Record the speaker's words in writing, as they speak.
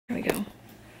Here we go.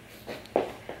 I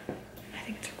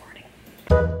think it's recording.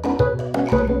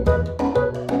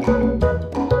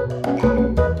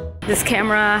 This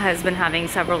camera has been having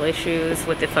several issues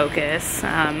with the focus.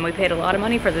 We paid a lot of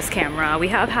money for this camera. We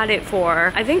have had it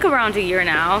for, I think, around a year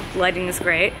now. The lighting is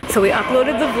great. So we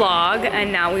uploaded the vlog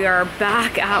and now we are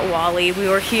back at Wally. We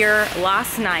were here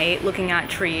last night looking at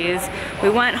trees. We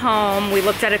went home, we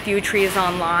looked at a few trees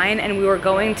online and we were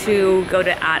going to go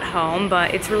to At Home,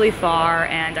 but it's really far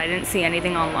and I didn't see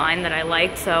anything online that I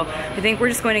liked. So I think we're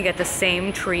just going to get the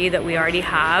same tree that we already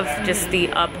have, just the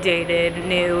updated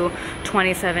new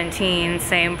 2017,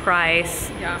 same price,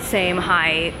 same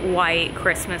height, white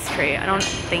Christmas tree. I don't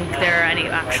think there are any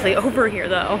actually over here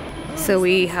though. So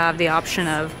we have the option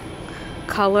of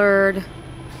colored,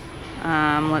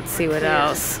 let's see what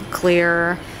else,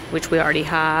 clear, which we already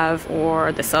have,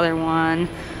 or this other one.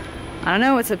 I don't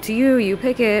know, it's up to you, you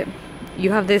pick it.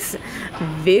 You have this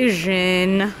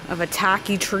vision of a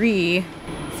tacky tree.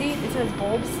 See, it says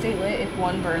bulbs stay lit if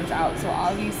one burns out, so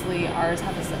obviously ours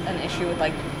has an issue with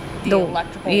like the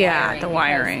electrical wiring. The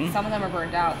wiring. Some of them are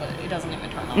burned out, but it doesn't even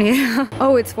turn on. Yeah.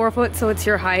 Oh, it's 4 foot, so it's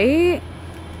your height?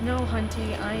 No,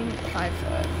 hunty, I'm 5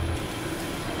 foot.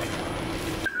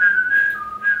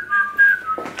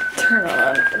 Turn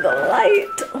on the light.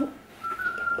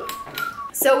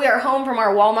 So we are home from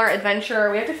our Walmart adventure.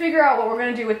 We have to figure out what we're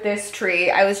gonna do with this tree.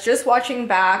 I was just watching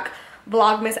back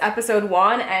Vlogmas episode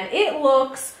 1 and it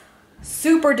looks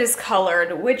super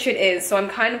discolored, which it is, so I'm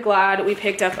kind of glad we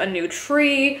picked up a new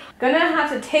tree. Gonna have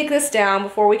to take this down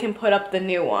before we can put up the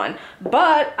new one.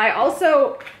 But I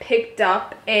also picked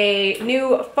up a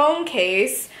new phone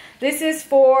case. This is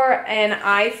for an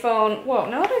iPhone. Whoa,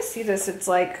 now that I see this, it's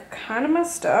like kind of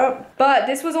messed up. But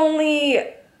this was only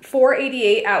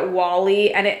 $4.88 at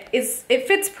Wally and it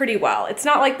fits pretty well. It's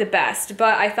not like the best,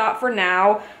 but I thought for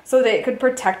now, so that it could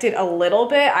protect it a little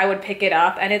bit, I would pick it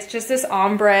up. And it's just this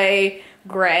ombre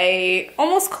gray,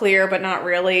 almost clear but not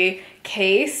really,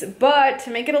 case. But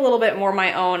to make it a little bit more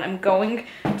my own, I'm going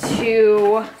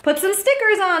to put some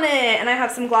stickers on it. And I have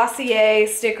some Glossier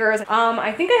stickers.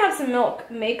 I think I have some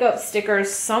Milk makeup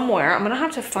stickers somewhere. I'm gonna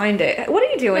have to find it. What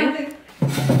are you doing?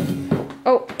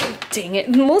 Oh, dang it.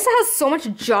 Melissa has so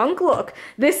much junk. Look,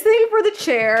 this thing for the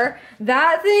chair,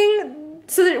 that thing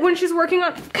so that when she's working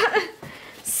on,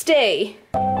 stay.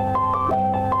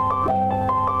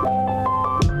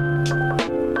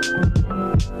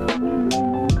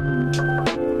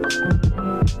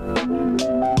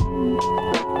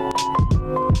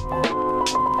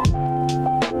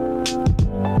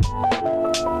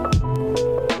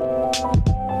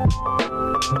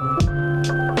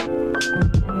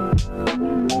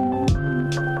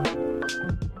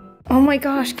 Oh my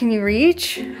gosh, can you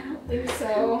reach? I don't think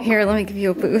so. Here, let me give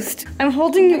you a boost. I'm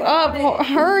holding you up.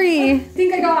 Hurry. I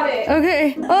think I got it.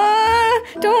 Okay.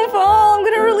 Don't fall. I'm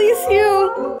gonna release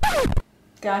you.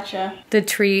 Gotcha. The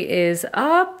tree is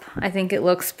up. I think it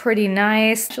looks pretty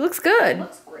nice. It looks good. It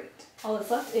looks great. All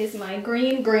that's left is my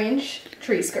green Grinch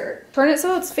tree skirt. Turn it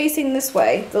so it's facing this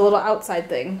way, the little outside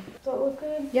thing. Does that look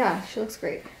good? Yeah, she looks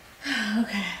great.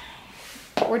 Okay.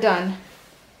 We're done.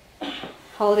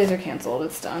 Holidays are canceled.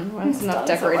 It's done. That's enough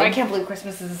decorating. I can't believe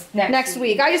Christmas is next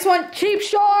week. I just want cheap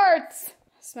shorts.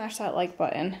 Smash that like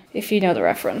button if you know the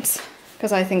reference,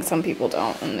 because I think some people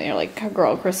don't, and they're like,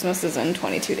 girl, Christmas is in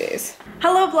 22 days.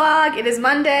 Hello vlog. It is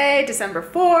Monday, December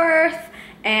 4th.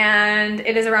 And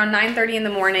it is around 9:30 in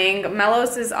the morning.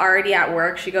 Melos is already at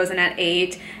work. She goes in at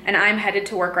 8 and I'm headed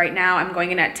to work right now. I'm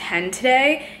going in at 10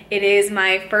 today. It is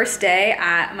my first day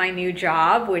at my new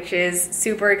job, which is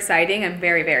super exciting. I'm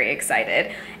very, very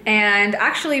excited. And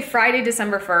actually Friday,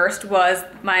 December 1st was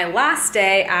my last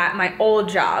day at my old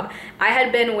job. I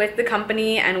had been with the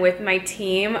company and with my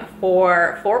team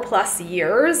for 4+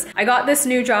 years. I got this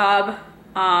new job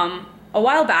a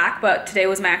while back, but today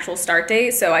was my actual start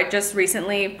date, so I just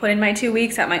recently put in my 2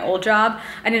 weeks at my old job.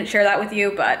 I didn't share that with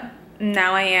you, but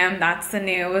now I am. That's the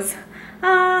news.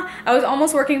 I was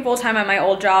almost working full-time at my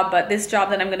old job, but this job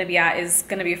that I'm gonna be at is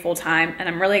gonna be full-time, and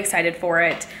I'm really excited for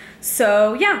it.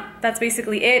 So yeah, that's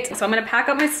basically it. So I'm gonna pack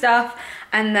up my stuff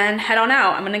and then head on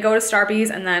out. I'm gonna go to Starbucks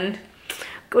and then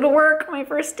go to work, my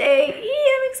first day.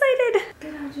 I'm excited.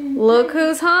 Look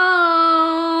who's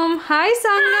home. Hi,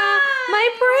 Sanga. My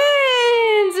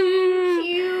prince.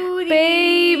 Cutie.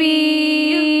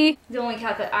 Baby. The only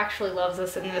cat that actually loves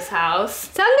us in this house.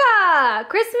 Sanga,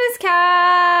 Christmas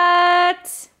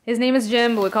cat. His name is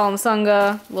Jim, but we call him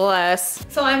Sunga, little S.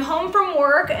 So I'm home from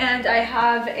work and I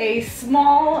have a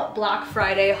small Black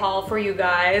Friday haul for you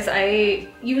guys. I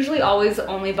usually always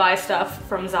only buy stuff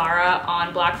from Zara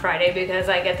on Black Friday because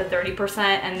I get the 30%,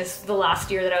 and this is the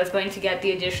last year that I was going to get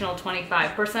the additional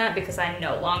 25% because I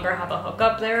no longer have a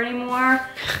hookup there anymore.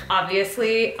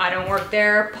 Obviously, I don't work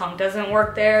there, Punk doesn't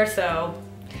work there, so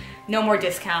no more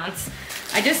discounts.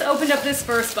 I just opened up this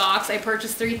first box. I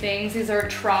purchased 3 things. These are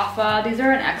Trafa. These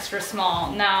are an extra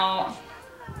small. Now,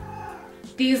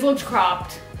 these looked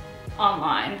cropped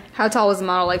online. How tall was the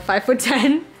model? Like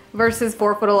 5'10" versus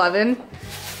 4'11"?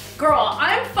 Girl,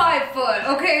 I'm 5 foot.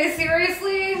 Okay,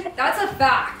 seriously? That's a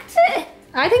fact.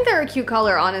 I think they're a cute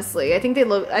color, honestly. I think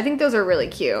those are really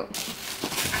cute.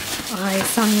 Ay,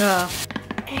 Sunga.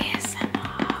 ASMR.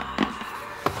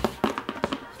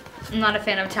 I'm not a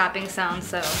fan of tapping sounds,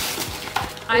 so.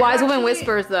 Wise Woman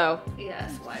Whispers, though.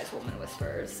 Yes, Wise Woman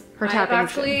Whispers. I've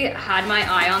actually had my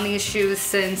eye on these shoes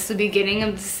since the beginning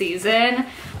of the season, and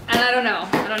I don't know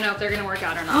if they're gonna work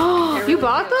out or not. Oh, you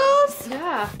bought those?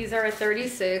 Yeah. These are a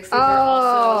 36. These are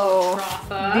also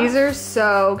Trafa. These are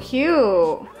so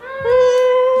cute.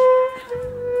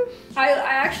 I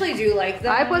actually do like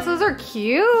them. Those are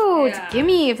cute. Yeah.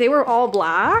 Gimme, if they were all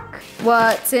black.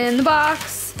 What's in the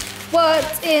box?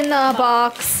 What's in the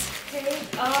box? Take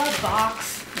a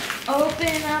box.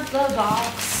 Open up the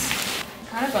box.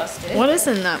 Kind of busted. What is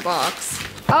in that box?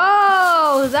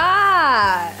 Oh,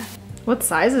 that. What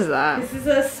size is that? This is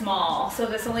a small, so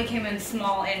this only came in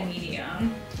small and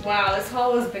medium. Wow, this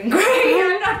haul has been great.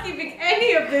 I'm not keeping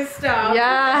any of this stuff.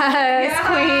 Yes,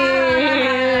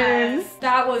 queens.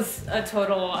 That was a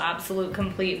total, absolute,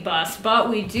 complete bust. But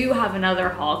we do have another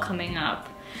haul coming up,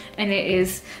 and it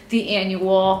is the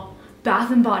annual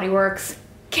Bath & Body Works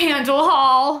candle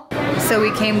haul. So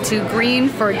we came to Green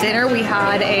for dinner. We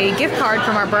had a gift card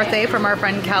from our birthday from our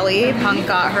friend Kelly. Punk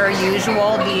got her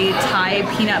usual, the Thai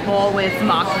peanut bowl with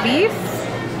mock beef.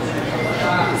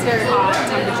 It's very hot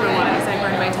temperature-wise. I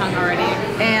burned my tongue already.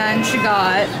 And she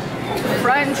got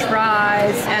French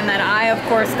fries, and then I of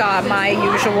course got my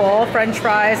usual French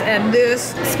fries and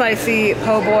this spicy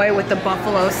po' boy with the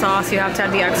buffalo sauce. You have to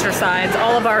have the extra sides.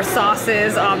 All of our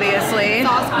sauces, obviously.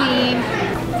 Sauce queen.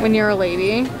 When you're a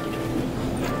lady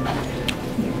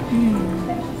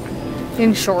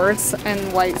in shorts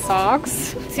and white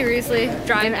socks, seriously,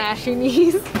 dry and ashy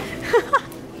knees.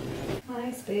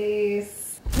 My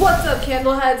space. What's up,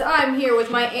 candleheads? I'm here with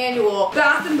my annual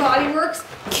Bath & Body Works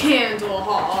candle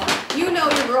haul. You know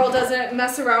your girl doesn't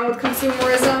mess around with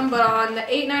consumerism, but on the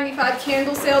 $8.95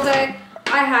 candle sale day,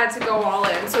 I had to go all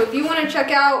in. So if you want to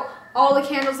check out all the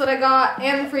candles that I got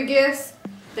and the free gifts,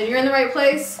 then you're in the right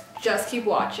place. Just keep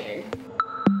watching.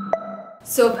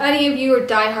 So if any of you are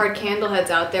diehard candleheads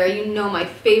out there, you know my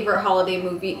favorite holiday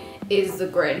movie is The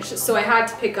Grinch. So I had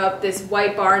to pick up this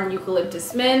White Barn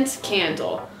Eucalyptus Mint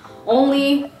candle,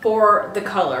 only for the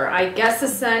color. I guess the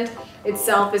scent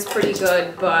itself is pretty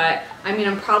good, but I mean,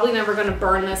 I'm probably never gonna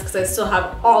burn this because I still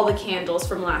have all the candles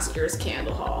from last year's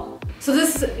candle haul. So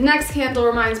this next candle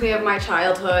reminds me of my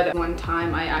childhood. One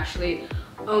time I actually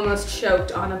almost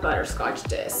choked on a butterscotch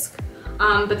disc.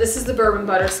 But this is the bourbon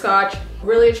butterscotch.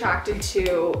 Really attracted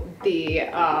to the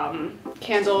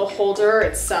candle holder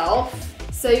itself.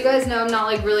 So you guys know I'm not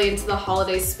like really into the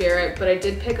holiday spirit, but I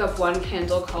did pick up one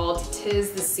candle called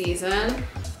 'Tis the Season.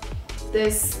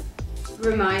 This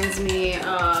reminds me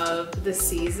of the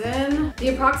season. The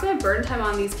approximate burn time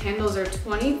on these candles are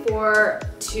 24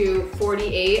 to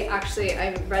 48. Actually,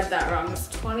 I read that wrong. It's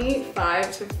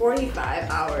 25 to 45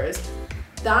 hours.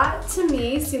 That to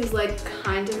me seems like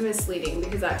kind of misleading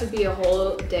because that could be a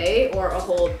whole day or a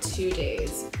whole 2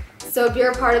 days. So if you're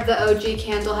a part of the OG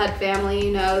Candlehead family,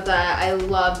 you know that I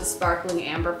love the sparkling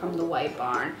amber from the White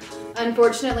Barn.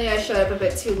 Unfortunately, I showed up a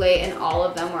bit too late and all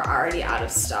of them were already out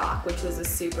of stock, which was a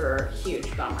super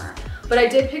huge bummer. But I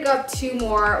did pick up 2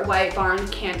 more White Barn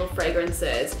candle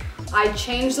fragrances. I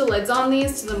changed the lids on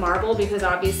these to the marble because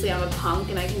obviously I'm a punk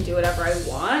and I can do whatever I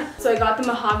want. So I got the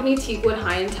Mahogany Teakwood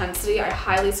High Intensity. I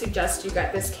highly suggest you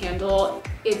get this candle.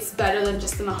 It's better than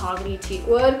just the Mahogany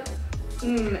Teakwood.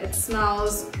 It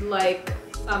smells like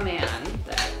a man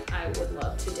that I would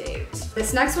love to date.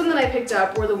 This next one that I picked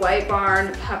up were the White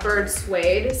Barn Peppered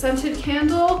Suede Scented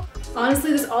Candle.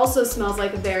 Honestly, this also smells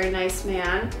like a very nice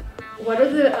man. What are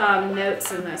the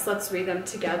notes in this? Let's read them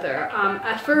together.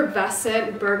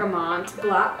 Effervescent bergamot,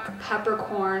 black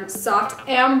peppercorn, soft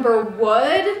amber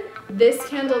wood. This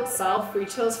candle itself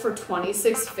retails for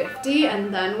 $26.50,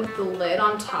 and then with the lid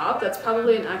on top, that's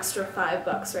probably an extra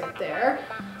 $5 right there.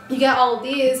 You get all of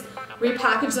these,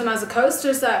 repackage them as a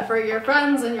coaster set for your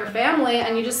friends and your family,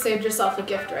 and you just saved yourself a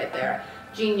gift right there.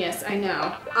 Genius, I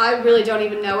know. I really don't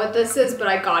even know what this is, but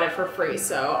I got it for free,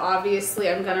 so obviously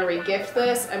I'm gonna re-gift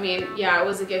this. I mean, yeah, it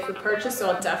was a gift with purchase, so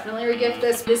I'll definitely re-gift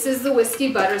this. This is the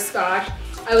Whiskey Butterscotch.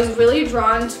 I was really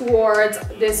drawn towards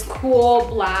this cool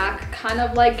black, kind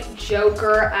of like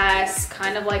Joker-esque,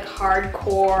 kind of like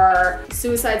hardcore,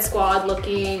 Suicide Squad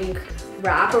looking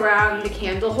wrap around the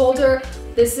candle holder.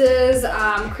 This is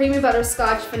creamy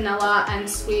butterscotch, vanilla, and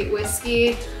sweet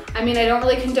whiskey. I mean, I don't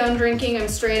really condone drinking. I'm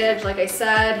straight edge, like I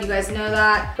said. You guys know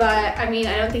that. But, I mean,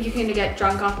 I don't think you can get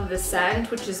drunk off of the scent,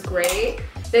 which is great.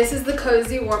 This is the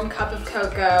Cozy Warm Cup of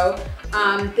Cocoa.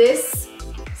 This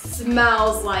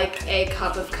smells like a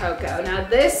cup of cocoa. Now,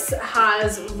 this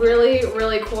has really,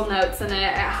 really cool notes in it.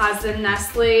 It has the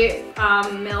Nestle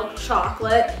milk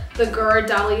chocolate, the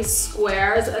Ghirardelli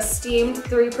squares, a steamed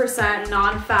 3%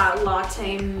 non-fat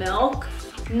latte milk,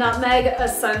 nutmeg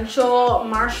essential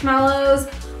marshmallows,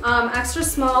 extra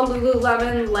small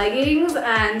Lululemon leggings,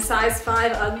 and size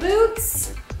 5 Ugg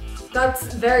boots.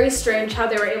 That's very strange how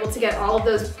they were able to get all of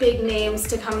those big names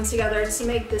to come together to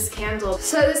make this candle.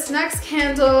 So this next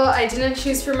candle I didn't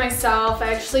choose for myself.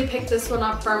 I actually picked this one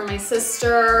up from my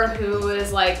sister, who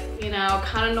is like, you know,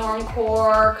 kind of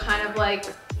normcore, kind of like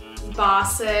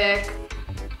bossic.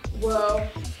 Whoa.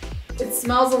 It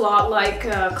smells a lot like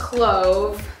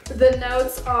clove. The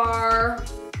notes are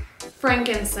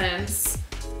frankincense,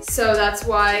 so that's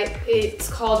why it's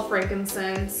called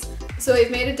frankincense. So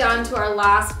we've made it down to our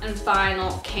last and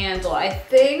final candle. I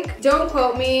think, don't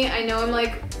quote me, I know I'm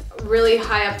like really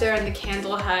high up there in the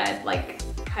candle head, like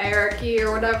hierarchy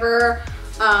or whatever,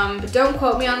 but don't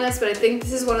quote me on this, but I think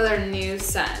this is one of their new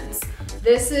scents.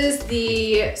 This is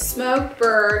the Smoked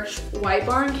Birch White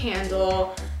Barn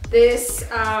Candle. This,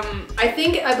 I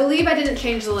believe I didn't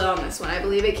change the lid on this one. I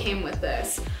believe it came with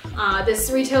this.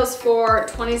 This retails for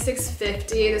 $26.50.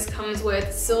 This comes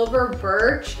with silver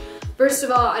birch. First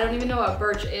of all, I don't even know what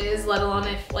birch is, let alone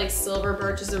if like silver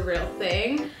birch is a real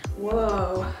thing.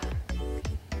 Whoa.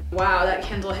 Wow, that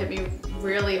candle hit me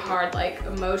really hard, like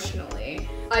emotionally.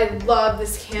 I love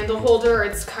this candle holder.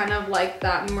 It's kind of like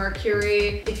that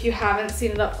mercury. If you haven't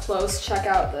seen it up close, check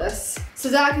out this. So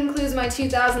that concludes my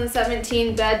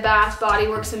 2017 Bed Bath Body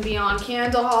Works and Beyond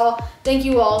candle haul. Thank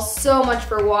you all so much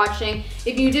for watching.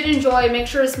 If you did enjoy, make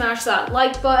sure to smash that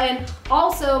like button.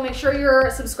 Also, make sure you're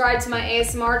subscribed to my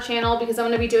ASMR channel because I'm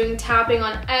gonna be doing tapping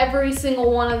on every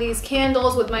single one of these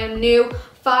candles with my new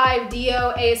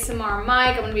 5DO ASMR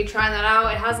mic. I'm gonna be trying that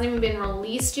out. It hasn't even been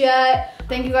released yet.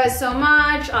 Thank you guys so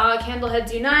much.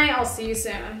 Candleheads unite. I'll see you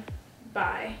soon.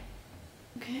 Bye.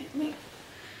 Okay, wait.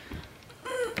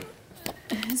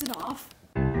 Is it off?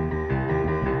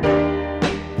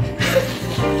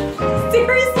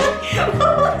 Seriously?